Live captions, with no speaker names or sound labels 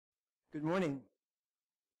Good morning.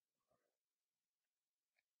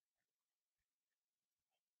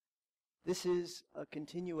 This is a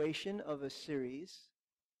continuation of a series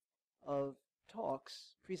of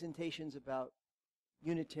talks, presentations about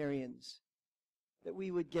Unitarians, that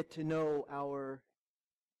we would get to know our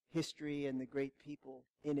history and the great people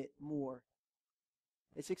in it more.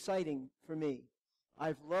 It's exciting for me.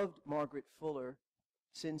 I've loved Margaret Fuller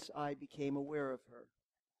since I became aware of her.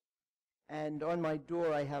 And on my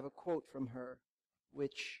door I have a quote from her,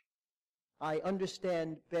 which I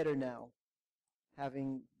understand better now,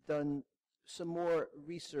 having done some more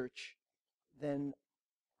research than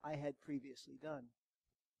I had previously done.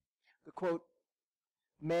 The quote,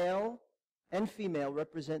 "Male and female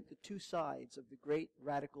represent the two sides of the great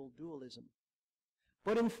radical dualism.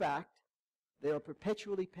 But in fact, they are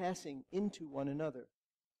perpetually passing into one another.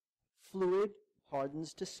 Fluid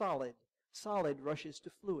hardens to solid. Solid rushes to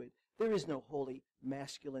fluid. There is no wholly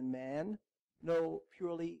masculine man, no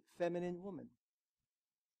purely feminine woman."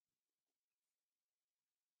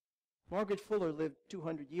 Margaret Fuller lived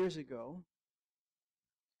 200 years ago.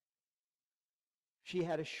 She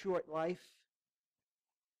had a short life.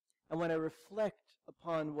 And when I reflect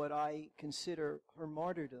upon what I consider her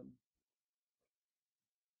martyrdom,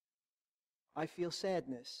 I feel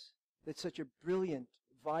sadness that such a brilliant,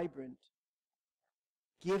 vibrant,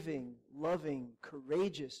 giving, loving,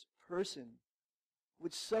 courageous person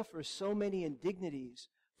would suffer so many indignities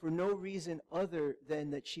for no reason other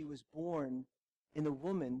than that she was born in a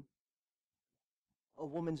woman's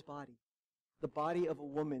body. The body of a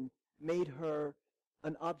woman made her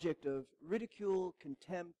an object of ridicule,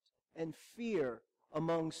 contempt, and fear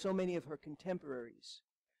among so many of her contemporaries.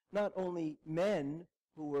 Not only men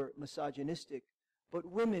who were misogynistic, but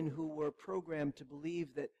women who were programmed to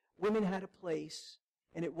believe that women had a place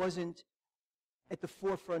and it wasn't at the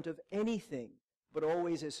forefront of anything, but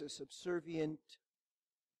always as a subservient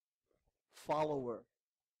follower,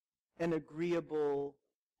 an agreeable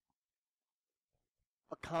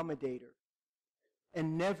accommodator,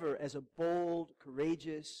 and never as a bold,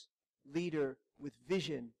 courageous leader with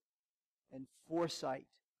vision and foresight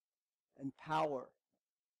and power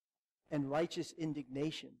and righteous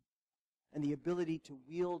indignation and the ability to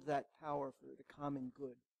wield that power for the common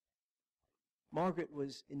good. Margaret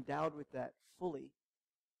was endowed with that fully,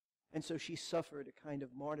 and so she suffered a kind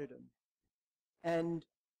of martyrdom. And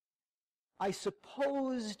I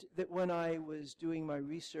supposed that when I was doing my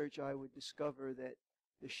research, I would discover that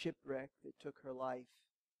the shipwreck that took her life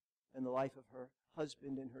and the life of her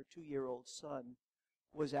husband and her 2-year-old son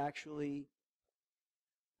was actually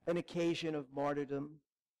an occasion of martyrdom.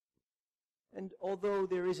 And although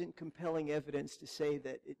there isn't compelling evidence to say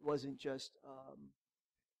that it wasn't just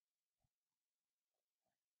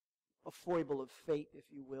a foible of fate,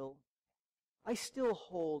 if you will, I still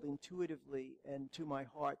hold intuitively and to my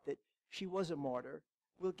heart that she was a martyr.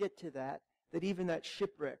 We'll get to that even that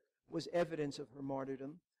shipwreck was evidence of her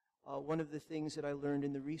martyrdom. One of the things that I learned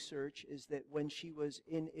in the research is that when she was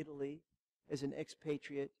in Italy as an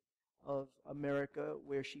expatriate of America,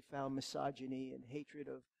 where she found misogyny and hatred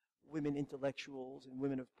of women intellectuals and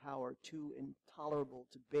women of power too intolerable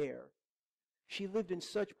to bear, she lived in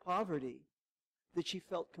such poverty that she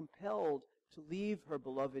felt compelled to leave her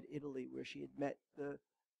beloved Italy, where she had met the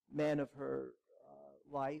man of her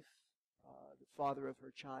life, the father of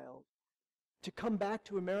her child, to come back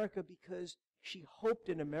to America because she hoped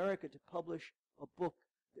in America to publish a book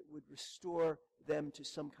that would restore them to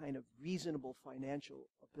some kind of reasonable financial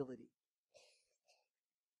ability.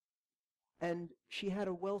 And she had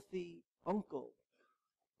a wealthy uncle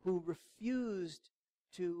who refused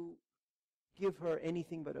to give her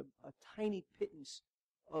anything but a tiny pittance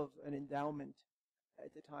of an endowment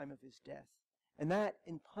at the time of his death. And that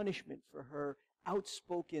in punishment for her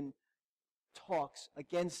outspoken talks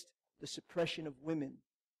against the suppression of women,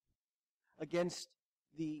 against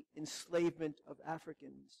the enslavement of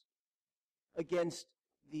Africans, against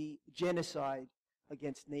the genocide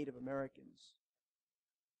against Native Americans,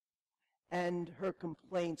 and her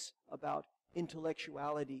complaints about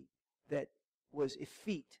intellectuality that was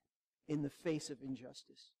effete in the face of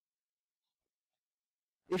injustice.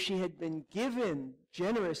 If she had been given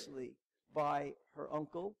generously by her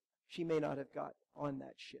uncle, she may not have got on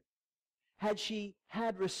that ship. Had she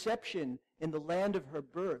had reception in the land of her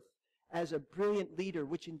birth as a brilliant leader,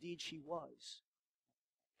 which indeed she was,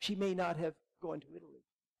 she may not have gone to Italy.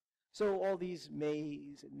 So all these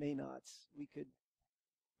mays and may nots, we could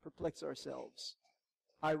perplex ourselves.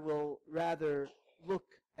 I will rather look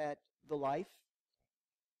at the life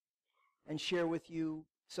and share with you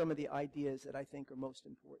some of the ideas that I think are most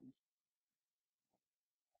important.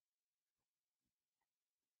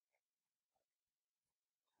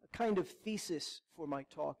 kind of thesis for my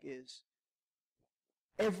talk is,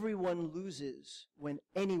 everyone loses when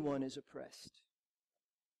anyone is oppressed.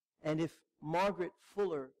 And if Margaret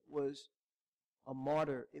Fuller was a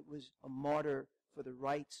martyr, it was a martyr for the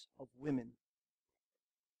rights of women.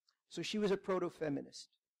 So she was a proto-feminist.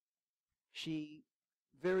 She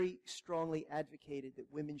very strongly advocated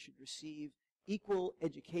that women should receive equal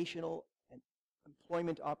educational and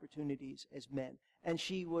employment opportunities as men. And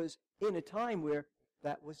she was in a time where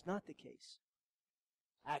that was not the case.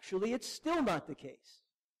 Actually, it's still not the case.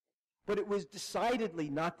 But it was decidedly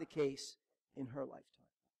not the case in her lifetime.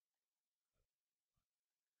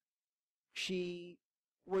 She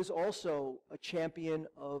was also a champion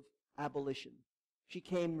of abolition. She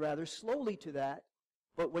came rather slowly to that,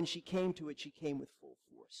 but when she came to it, she came with full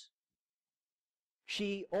force.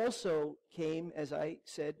 She also came, as I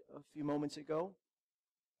said a few moments ago,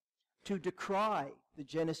 to decry the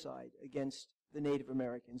genocide against the Native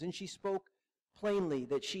Americans. And she spoke plainly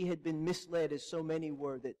that she had been misled, as so many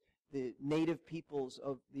were, that the native peoples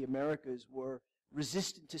of the Americas were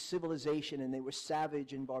resistant to civilization and they were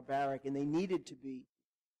savage and barbaric and they needed to be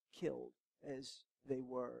killed as they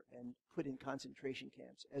were and put in concentration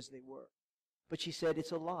camps as they were. But she said,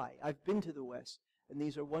 it's a lie. I've been to the West and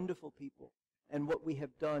these are wonderful people and what we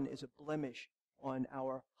have done is a blemish on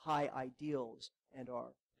our high ideals and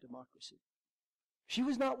our democracy. She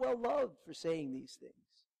was not well loved for saying these things.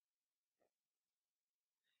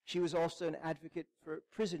 She was also an advocate for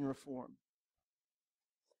prison reform.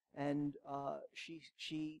 And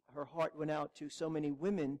her heart went out to so many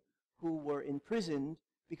women who were imprisoned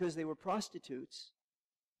because they were prostitutes.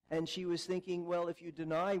 And she was thinking, well, if you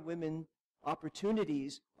deny women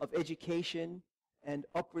opportunities of education and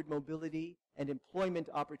upward mobility and employment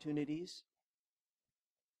opportunities,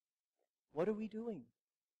 what are we doing?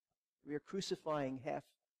 We are crucifying half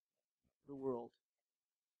the world.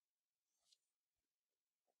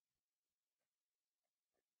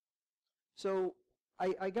 So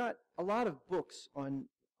I got a lot of books on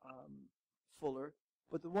Fuller,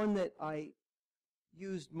 but the one that I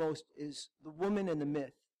used most is The Woman and the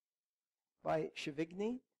Myth by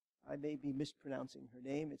Chavigny. I may be mispronouncing her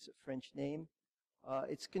name. It's a French name.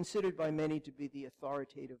 It's considered by many to be the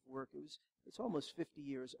authoritative work. It's almost 50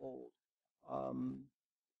 years old.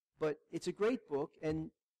 But it's a great book, and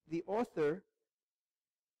the author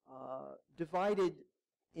divided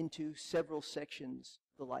into several sections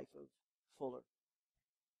the life of Fuller.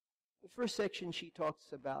 The first section she talks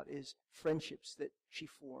about is friendships that she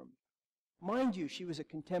formed. Mind you, she was a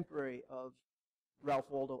contemporary of Ralph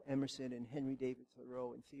Waldo Emerson and Henry David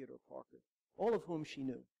Thoreau and Theodore Parker, all of whom she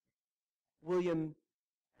knew. William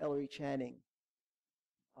Ellery Channing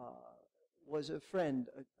was a friend,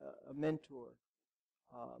 a mentor.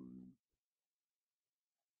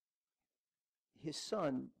 His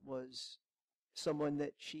son was someone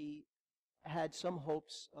that she had some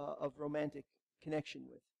hopes of romantic connection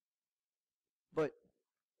with. But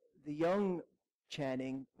the young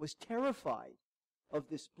Channing was terrified of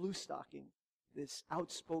this blue stocking, this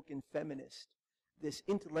outspoken feminist, this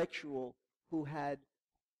intellectual who had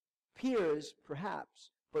peers,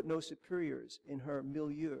 perhaps, but no superiors in her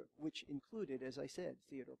milieu, which included, as I said,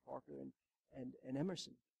 Theodore Parker and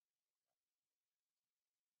Emerson.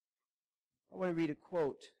 I want to read a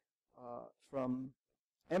quote from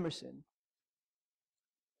Emerson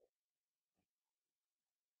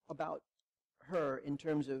about her in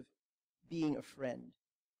terms of being a friend.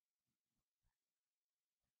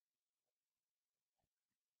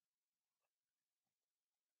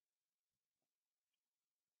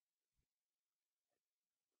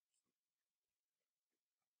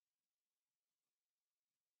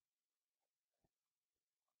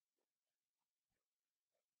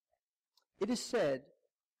 It is said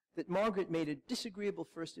that Margaret made a disagreeable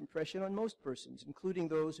first impression on most persons, including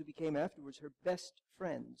those who became afterwards her best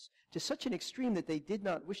friends, to such an extreme that they did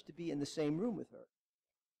not wish to be in the same room with her.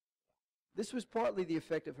 This was partly the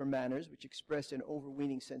effect of her manners, which expressed an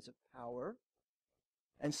overweening sense of power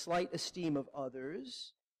and slight esteem of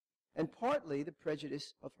others, and partly the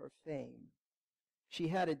prejudice of her fame. She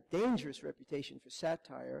had a dangerous reputation for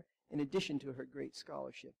satire, in addition to her great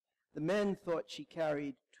scholarship. The men thought she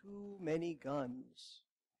carried too many guns,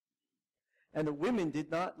 and the women did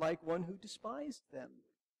not like one who despised them.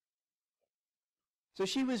 So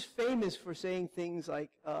she was famous for saying things like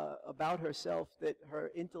about herself that her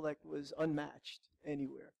intellect was unmatched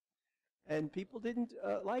anywhere. And people didn't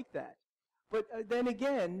like that. But then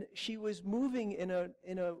again, she was moving in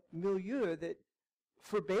a milieu that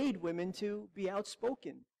forbade women to be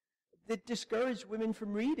outspoken, that discouraged women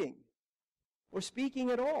from reading or speaking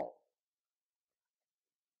at all.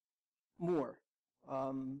 More.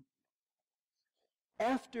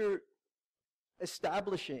 After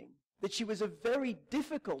establishing that she was a very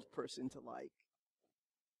difficult person to like,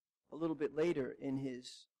 a little bit later in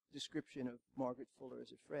his description of Margaret Fuller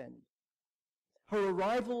as a friend, her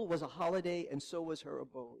arrival was a holiday, and so was her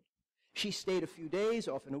abode. She stayed a few days,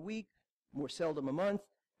 often a week, more seldom a month,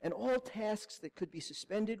 and all tasks that could be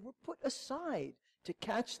suspended were put aside to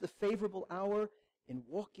catch the favorable hour in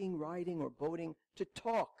walking, riding, or boating, to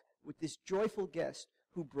talk with this joyful guest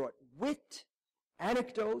who brought wit,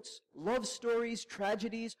 anecdotes, love stories,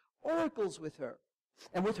 tragedies, oracles with her,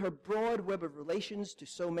 and with her broad web of relations to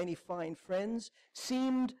so many fine friends,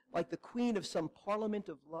 seemed like the queen of some parliament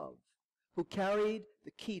of love, who carried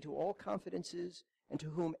the key to all confidences and to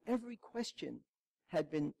whom every question had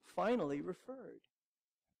been finally referred.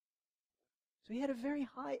 So he had a very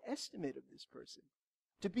high estimate of this person.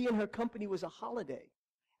 To be in her company was a holiday.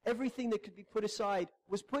 Everything that could be put aside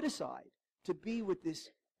was put aside to be with this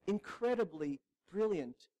incredibly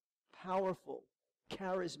brilliant, powerful,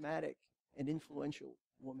 charismatic, and influential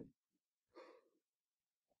woman.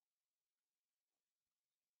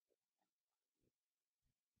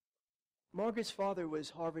 Margaret's father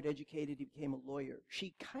was Harvard educated. He became a lawyer.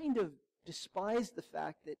 She kind of despised the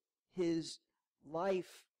fact that his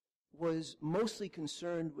life was mostly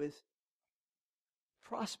concerned with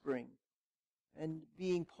prospering and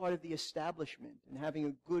being part of the establishment and having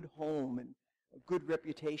a good home and a good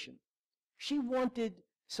reputation. She wanted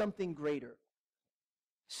something greater,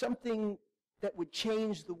 something that would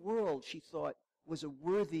change the world. She thought was a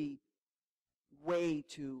worthy way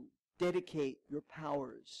to dedicate your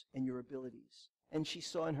powers and your abilities. And she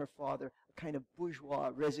saw in her father a kind of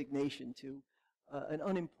bourgeois resignation to an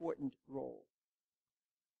unimportant role.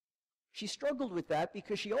 She struggled with that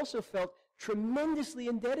because she also felt tremendously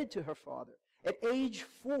indebted to her father. At age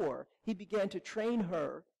 4, he began to train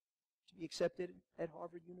her to be accepted at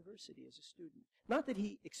Harvard University as a student. Not that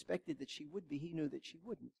he expected that she would be, he knew that she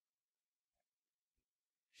wouldn't.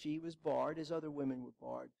 She was barred, as other women were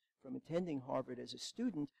barred, from attending Harvard as a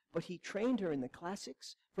student, but he trained her in the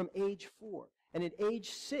classics from age 4. And at age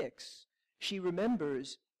 6, she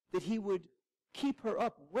remembers that he would keep her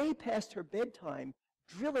up way past her bedtime,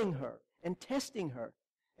 drilling her and testing her.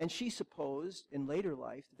 And she supposed in later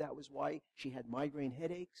life that was why she had migraine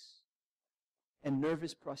headaches and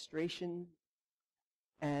nervous prostration,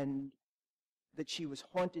 and that she was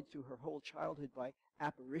haunted through her whole childhood by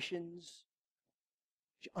apparitions.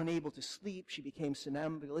 Unable to sleep, she became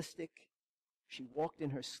somnambulistic. She walked in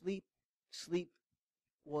her sleep. Sleep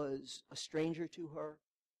was a stranger to her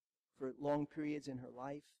for long periods in her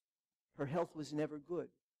life. Her health was never good.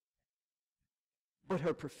 But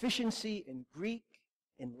her proficiency in Greek,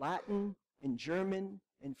 in Latin, in German,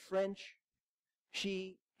 in French,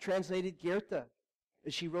 she translated Goethe.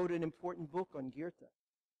 She wrote an important book on Goethe.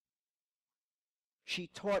 She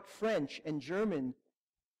taught French and German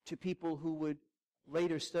to people who would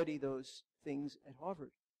later study those things at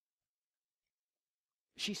Harvard.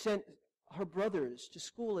 She sent her brothers to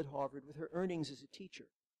school at Harvard with her earnings as a teacher.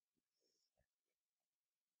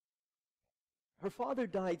 Her father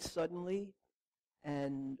died suddenly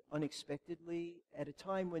and unexpectedly at a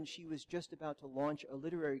time when she was just about to launch a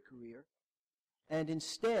literary career, and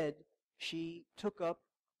instead she took up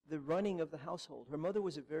the running of the household. Her mother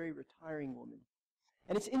was a very retiring woman.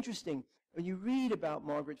 And it's interesting, when you read about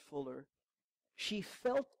Margaret Fuller, she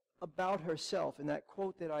felt about herself, and that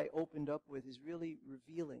quote that I opened up with is really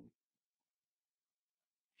revealing.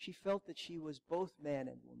 She felt that she was both man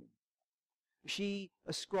and woman. She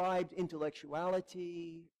ascribed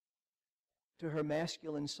intellectuality to her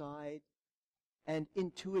masculine side, and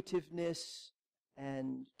intuitiveness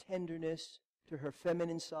and tenderness to her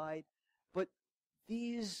feminine side. But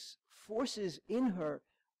these forces in her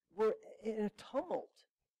were in a tumult.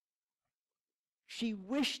 She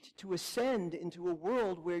wished to ascend into a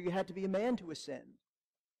world where you had to be a man to ascend.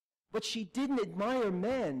 But she didn't admire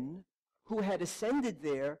men who had ascended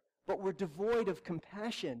there but were devoid of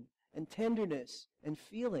compassion and tenderness and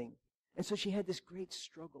feeling. And so she had this great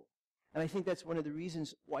struggle. And I think that's one of the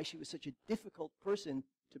reasons why she was such a difficult person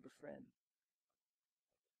to befriend.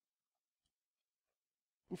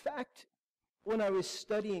 In fact, when I was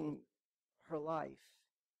studying her life,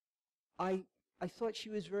 I thought she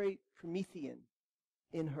was very Promethean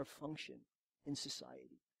in her function in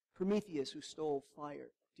society. Prometheus, who stole fire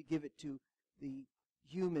to give it to the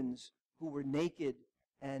humans who were naked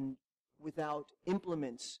and without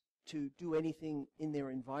implements to do anything in their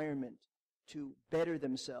environment to better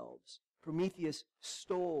themselves. Prometheus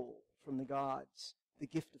stole from the gods the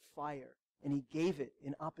gift of fire, and he gave it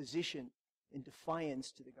in opposition, in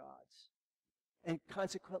defiance to the gods, and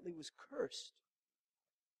consequently was cursed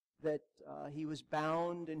that he was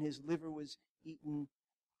bound and his liver was eaten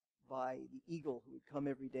by the eagle who would come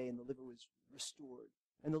every day, and the liver was restored.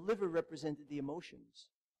 And the liver represented the emotions.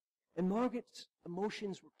 And Margaret's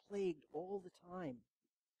emotions were plagued all the time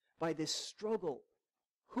by this struggle.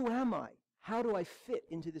 Who am I? How do I fit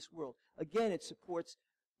into this world? Again, it supports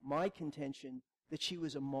my contention that she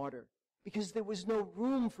was a martyr, because there was no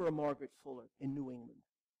room for a Margaret Fuller in New England.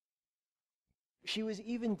 She was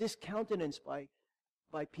even discountenanced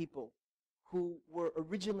by people who were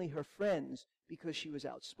originally her friends because she was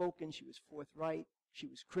outspoken, she was forthright, she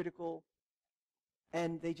was critical,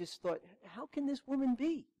 and they just thought, how can this woman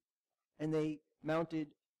be? And they mounted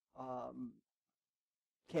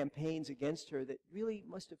campaigns against her that really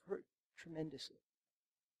must have hurt tremendously.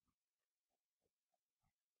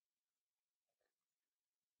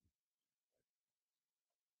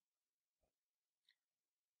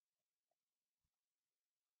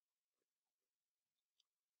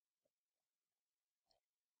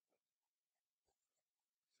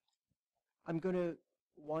 I'm going to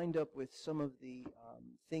wind up with some of the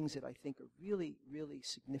things that I think are really, really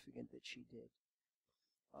significant that she did.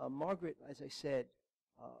 Margaret, as I said,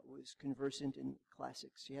 was conversant in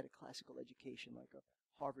classics. She had a classical education like a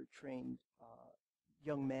Harvard-trained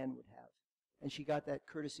young man would have. And she got that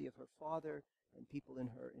courtesy of her father and people in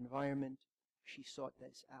her environment. She sought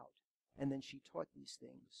this out. And then she taught these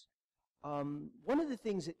things. One of the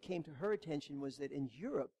things that came to her attention was that in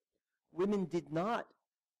Europe, women did not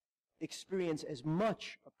experience as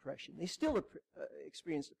much oppression. They still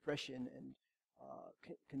experienced oppression and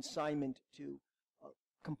consignment to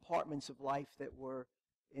compartments of life that were,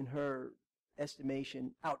 in her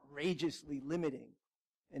estimation, outrageously limiting.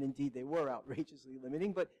 And indeed, they were outrageously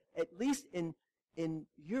limiting. But at least in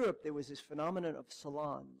Europe, there was this phenomenon of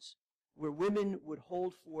salons, where women would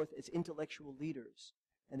hold forth as intellectual leaders,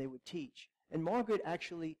 and they would teach. And Margaret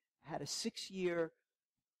actually had a 6-year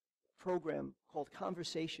program called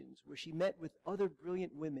Conversations, where she met with other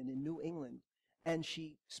brilliant women in New England, and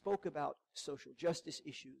she spoke about social justice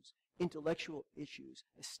issues, intellectual issues,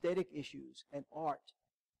 aesthetic issues, and art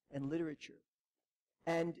and literature.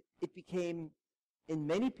 And it became, in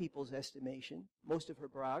many people's estimation, most of her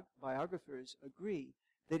biographers agree,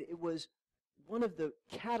 that it was one of the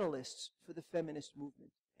catalysts for the feminist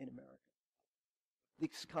movement in America,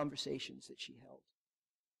 these conversations that she held.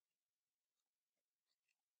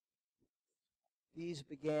 These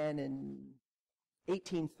began in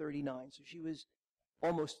 1839, so she was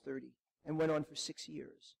almost 30, and went on for 6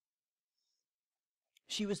 years.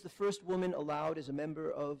 She was the first woman allowed as a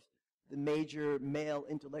member of the major male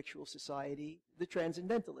intellectual society, the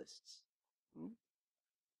Transcendentalists.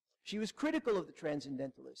 She was critical of the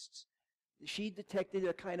Transcendentalists. She detected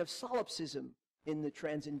a kind of solipsism in the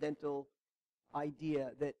transcendental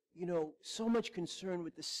idea that, so much concern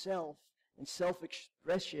with the self and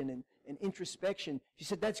self-expression and introspection. She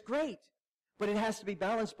said, that's great, but it has to be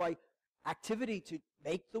balanced by activity to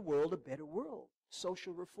make the world a better world,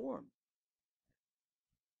 social reform.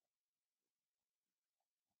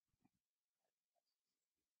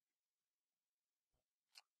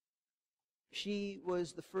 She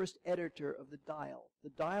was the first editor of the Dial. The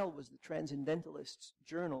Dial was the Transcendentalists'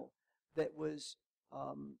 journal that was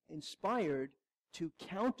inspired to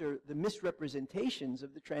counter the misrepresentations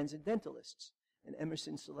of the Transcendentalists. And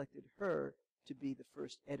Emerson selected her to be the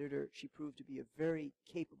first editor. She proved to be a very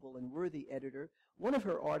capable and worthy editor. One of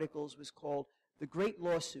her articles was called The Great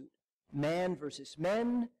Lawsuit, Man versus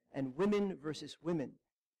Men and Women versus Women.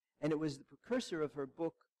 And it was the precursor of her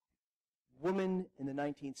book, Woman in the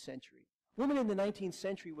 19th Century. Woman in the 19th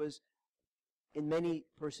Century was, in many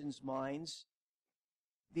persons' minds,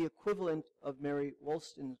 the equivalent of Mary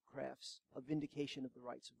Wollstonecraft's A Vindication of the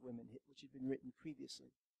Rights of Women, which had been written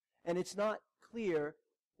previously. And it's not clear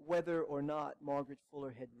whether or not Margaret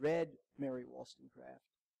Fuller had read Mary Wollstonecraft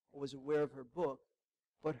or was aware of her book,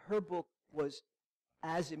 but her book was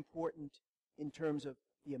as important in terms of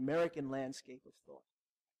the American landscape of thought.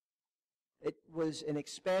 It was an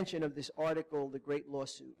expansion of this article, The Great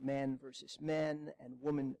Lawsuit, Man versus Men and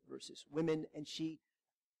Woman versus Women, and she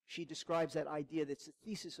describes that idea that's the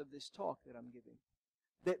thesis of this talk that I'm giving,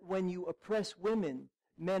 that when you oppress women,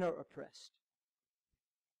 men are oppressed.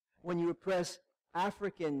 When you oppress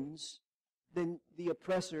Africans, then the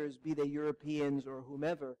oppressors, be they Europeans or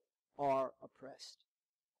whomever, are oppressed.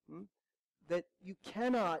 That you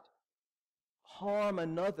cannot harm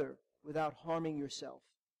another without harming yourself.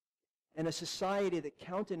 And a society that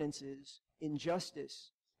countenances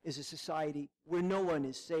injustice is a society where no one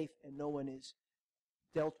is safe and no one is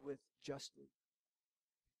dealt with justly.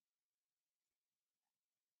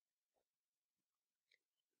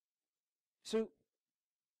 So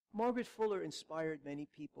Margaret Fuller inspired many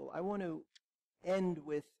people. I want to end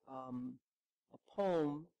with a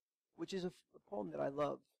poem, which is a poem that I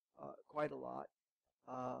love quite a lot.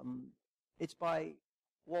 It's by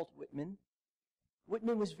Walt Whitman.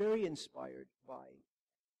 Whitman was very inspired by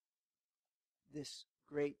this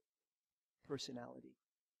great personality.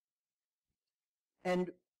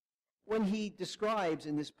 And when he describes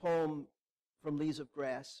in this poem from Leaves of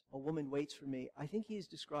Grass, "A Woman Waits for Me," I think he is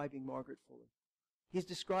describing Margaret Fuller. He's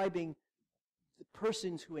describing the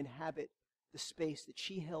persons who inhabit the space that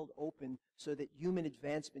she held open so that human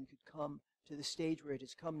advancement could come to the stage where it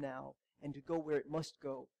has come now and to go where it must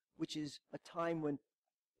go, which is a time when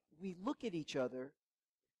we look at each other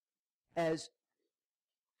as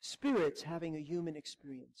spirits having a human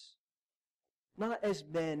experience. Not as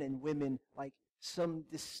men and women, like some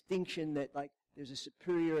distinction that like there's a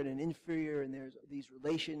superior and an inferior and there's these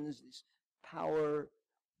relations, this power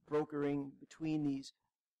brokering between these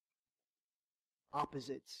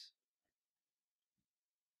opposites.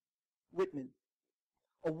 Whitman,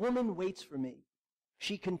 "A woman waits for me.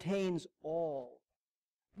 She contains all.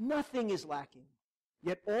 Nothing is lacking.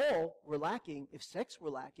 Yet all were lacking if sex were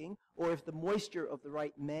lacking, or if the moisture of the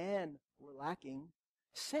right man were lacking.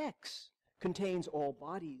 Sex contains all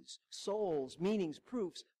bodies, souls, meanings,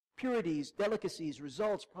 proofs, purities, delicacies,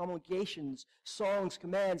 results, promulgations, songs,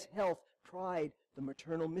 commands, health, pride, the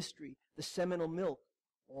maternal mystery, the seminal milk,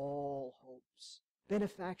 all hopes,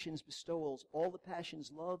 benefactions, bestowals, all the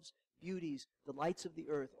passions, loves, beauties, the lights of the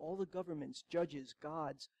earth, all the governments, judges,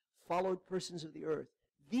 gods, followed persons of the earth.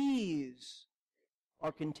 These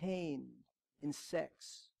are contained in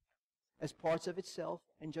sex as parts of itself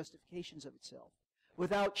and justifications of itself.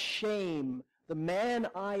 Without shame, the man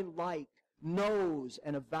I like knows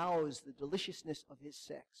and avows the deliciousness of his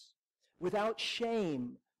sex. Without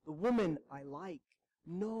shame, the woman I like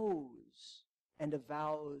knows and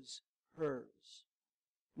avows hers.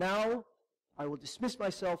 Now, I will dismiss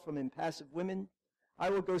myself from impassive women. I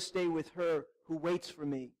will go stay with her who waits for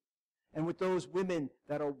me, and with those women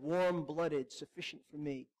that are warm-blooded, sufficient for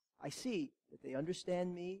me. I see that they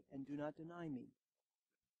understand me and do not deny me.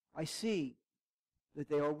 I see that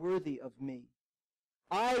they are worthy of me.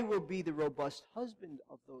 I will be the robust husband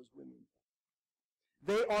of those women.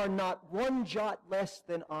 They are not one jot less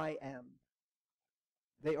than I am.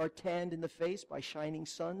 They are tanned in the face by shining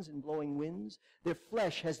suns and blowing winds. Their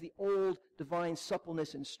flesh has the old divine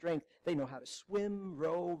suppleness and strength. They know how to swim,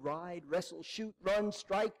 row, ride, wrestle, shoot, run,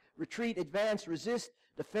 strike, retreat, advance, resist,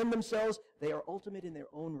 defend themselves. They are ultimate in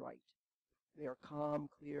their own right. They are calm,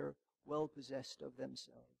 clear, well possessed of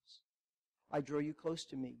themselves. I draw you close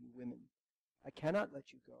to me, you women. I cannot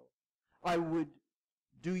let you go. I would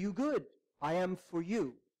do you good. I am for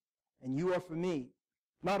you, and you are for me.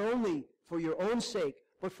 Not only for your own sake,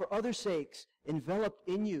 but for other sakes, enveloped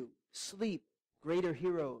in you, sleep greater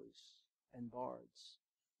heroes and bards.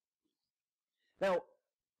 Now,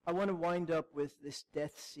 I want to wind up with this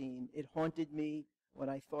death scene. It haunted me when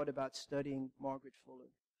I thought about studying Margaret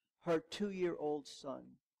Fuller. Her 2-year-old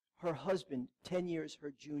son, her husband, 10 years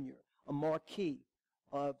her junior, a marquis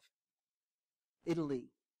of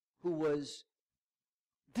Italy, who was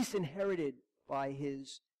disinherited by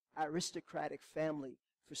his aristocratic family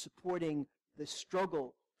for supporting the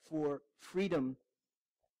struggle for freedom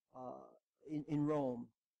in Rome,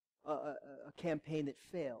 a campaign that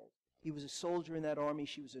failed. He was a soldier in that army.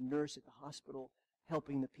 She was a nurse at the hospital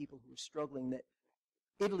helping the people who were struggling, that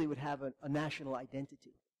Italy would have a national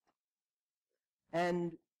identity.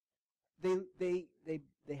 And they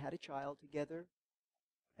had a child together,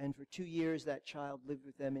 and for 2 years that child lived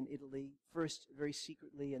with them in Italy, first very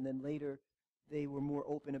secretly, and then later they were more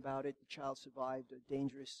open about it. The child survived a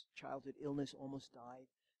dangerous childhood illness, almost died.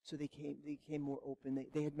 So they became more open.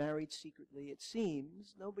 They had married secretly, it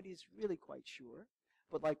seems. Nobody's really quite sure.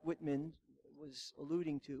 But like Whitman was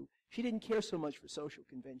alluding to, she didn't care so much for social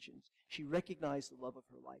conventions. She recognized the love of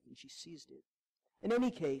her life, and she seized it. In any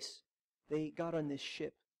case, they got on this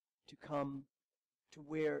ship to come to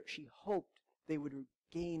where she hoped they would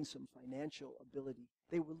gain some financial ability.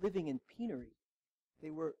 They were living in penury.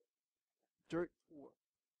 They were dirt poor.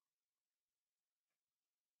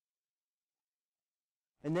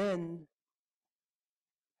 And then,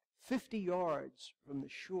 50 yards from the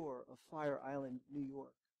shore of Fire Island, New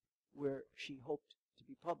York, where she hoped to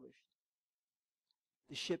be published,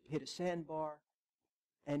 the ship hit a sandbar,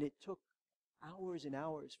 and it took hours and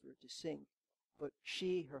hours for it to sink. But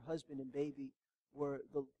she, her husband, and baby were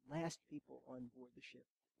the last people on board the ship.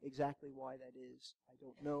 Exactly why that is, I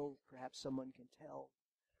don't know. Perhaps someone can tell.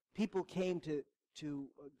 People came to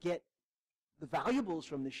get the valuables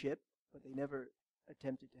from the ship, but they never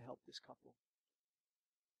attempted to help this couple.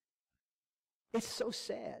 It's so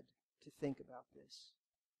sad to think about this.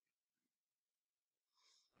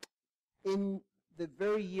 In the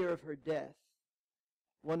very year of her death,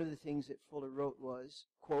 one of the things that Fuller wrote was,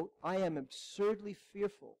 quote, "I am absurdly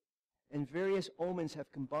fearful, and various omens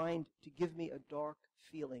have combined to give me a dark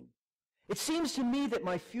feeling. It seems to me that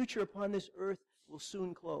my future upon this earth will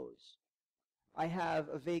soon close. I have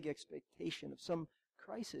a vague expectation of some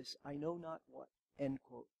crisis, I know not what," end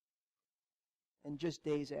quote. And just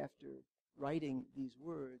days after writing these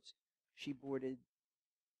words, she boarded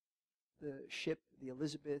the ship, the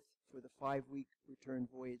Elizabeth, for the 5-week return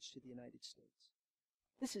voyage to the United States.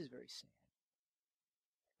 This is very sad.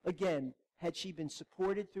 Again, had she been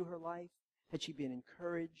supported through her life, had she been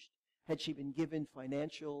encouraged, had she been given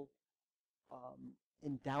financial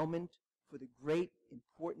endowment for the great,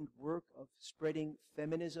 important work of spreading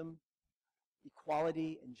feminism,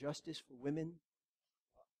 equality and justice for women,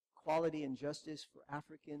 equality and justice for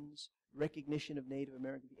Africans, recognition of Native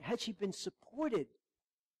Americans, had she been supported,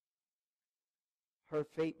 her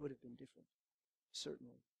fate would have been different,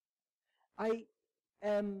 certainly. I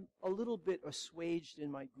am a little bit assuaged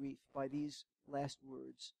in my grief by these last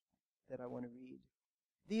words that I want to read.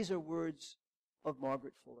 These are words of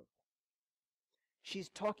Margaret Fuller. She's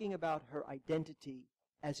talking about her identity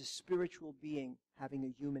as a spiritual being having a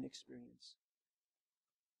human experience.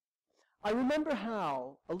 "I remember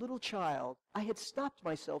how, a little child, I had stopped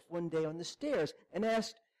myself one day on the stairs and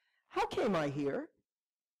asked, 'How came I here?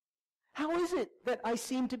 How is it that I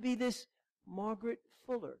seem to be this Margaret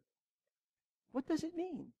Fuller? What does it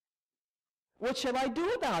mean? What shall I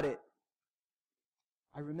do about it?'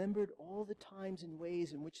 I remembered all the times and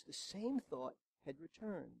ways in which the same thought had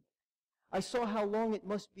returned. I saw how long it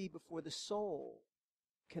must be before the soul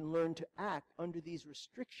can learn to act under these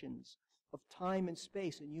restrictions of time and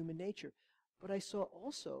space and human nature. But I saw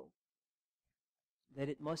also that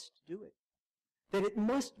it must do it, that it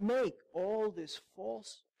must make all this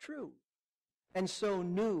false true, and sow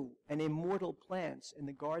new and immortal plants in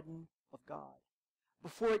the garden of God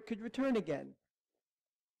before it could return again.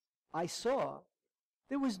 I saw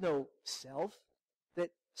there was no self,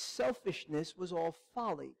 that selfishness was all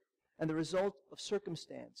folly and the result of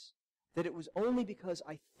circumstance, that it was only because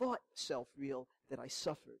I thought self real that I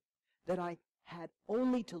suffered, that I had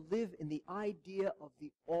only to live in the idea of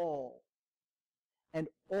the all, and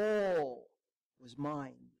all was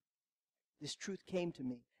mine. This truth came to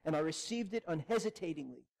me, and I received it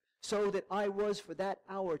unhesitatingly, so that I was for that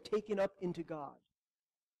hour taken up into God.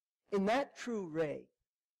 In that true ray,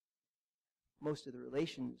 most of the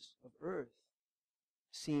relations of earth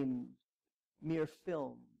seemed mere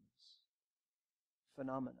films,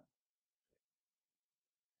 phenomena.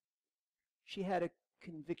 She had a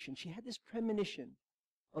conviction. She had this premonition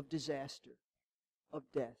of disaster,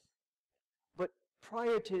 of death. But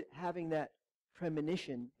prior to having that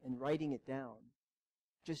premonition and writing it down,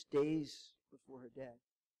 just days before her death,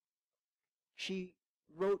 she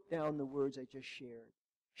wrote down the words I just shared.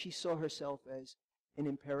 She saw herself as an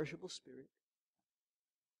imperishable spirit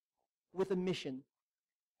with a mission.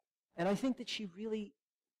 And I think that she really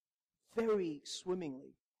very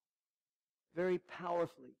swimmingly, very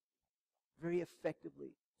powerfully, very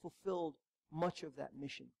effectively fulfilled much of that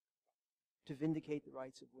mission to vindicate the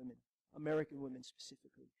rights of women, American women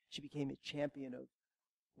specifically. She became a champion of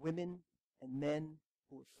women and men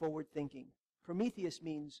who were forward-thinking. Prometheus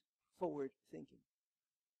means forward-thinking.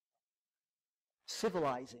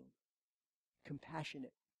 Civilizing,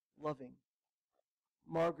 compassionate, loving.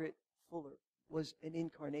 Margaret Fuller was an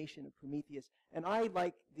incarnation of Prometheus. And I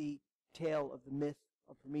like the tale of the myth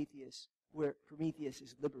of Prometheus, where Prometheus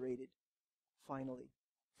is liberated, finally,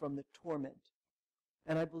 from the torment.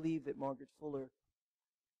 And I believe that Margaret Fuller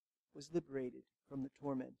was liberated from the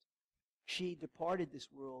torment. She departed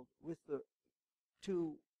this world with the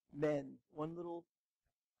 2 men, one little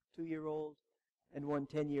 2-year-old and one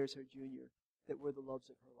 10 years her junior, that were the loves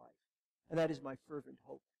of her life. And that is my fervent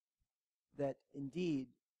hope, that indeed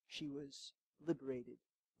she was liberated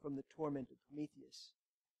from the torment of Prometheus,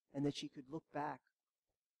 and that she could look back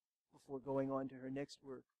before going on to her next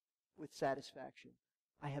work with satisfaction.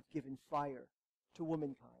 I have given fire to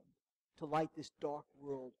womankind to light this dark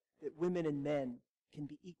world, that women and men can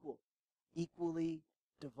be equal, equally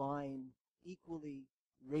divine, equally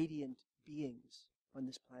radiant beings on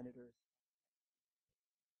this planet Earth.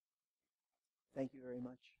 Thank you very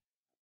much.